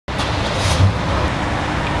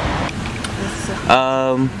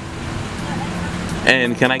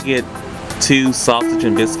And can I get 2 sausage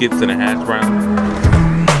and biscuits and a hash brown?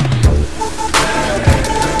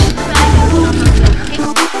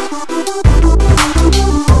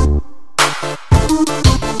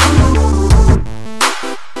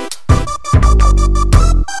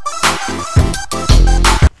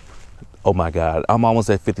 Oh my God, I'm almost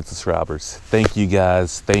at 50 subscribers. Thank you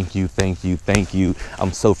guys, thank you, thank you, thank you.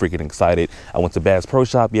 I'm so freaking excited. I went to Bass Pro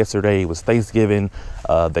Shop yesterday. It was Thanksgiving.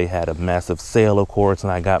 They had a massive sale, of course,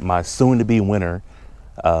 and I got my soon-to-be winner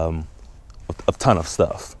a ton of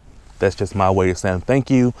stuff. That's just my way of saying thank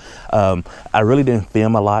you. I really didn't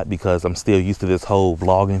film a lot because I'm still used to this whole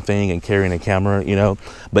vlogging thing and carrying a camera, you know.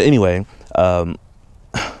 But anyway, I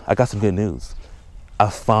got some good news. I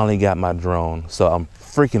finally got my drone, so I'm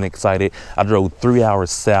freaking excited. I drove 3 hours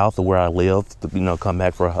south of where I live to, you know, come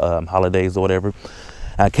back for holidays or whatever.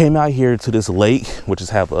 I came out here to this lake, which is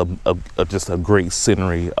have just a great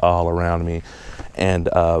scenery all around me, and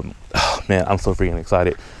man, I'm so freaking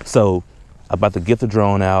excited. So I'm about to get the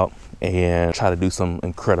drone out and try to do some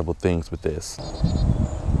incredible things with this.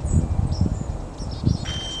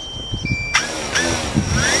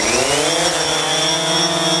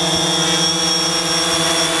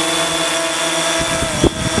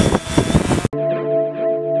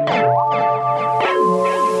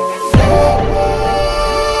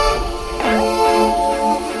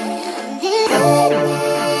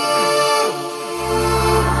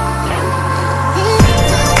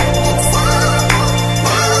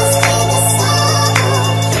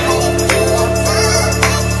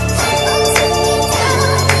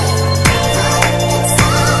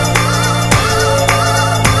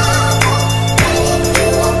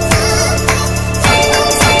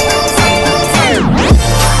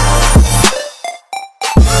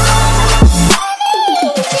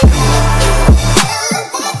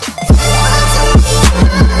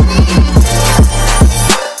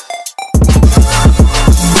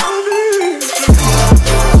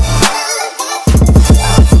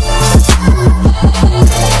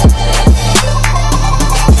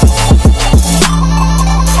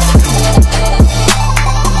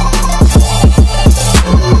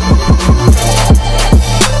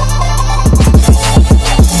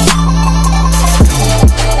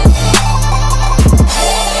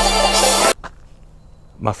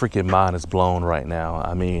 My freaking mind is blown right now.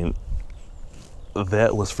 I mean,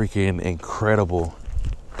 that was freaking incredible.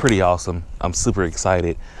 Pretty awesome. I'm super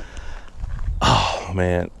excited. Oh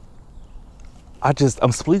man,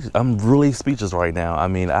 I'm really speechless right now. I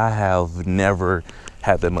mean, I have never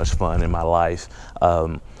had that much fun in my life.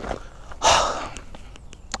 Enough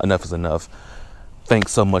is enough.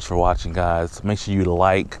 Thanks so much for watching, guys. Make sure you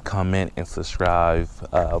like, comment, and subscribe.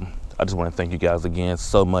 I just want to thank you guys again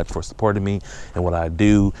so much for supporting me and what I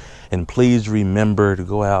do. And please remember to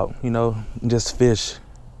go out, you know, just fish,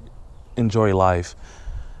 enjoy life.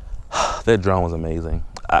 That drone was amazing.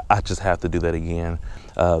 I just have to do that again.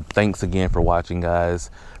 Thanks again for watching, guys.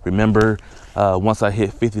 Remember, once I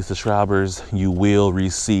hit 50 subscribers, you will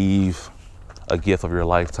receive a gift of your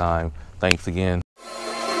lifetime. Thanks again.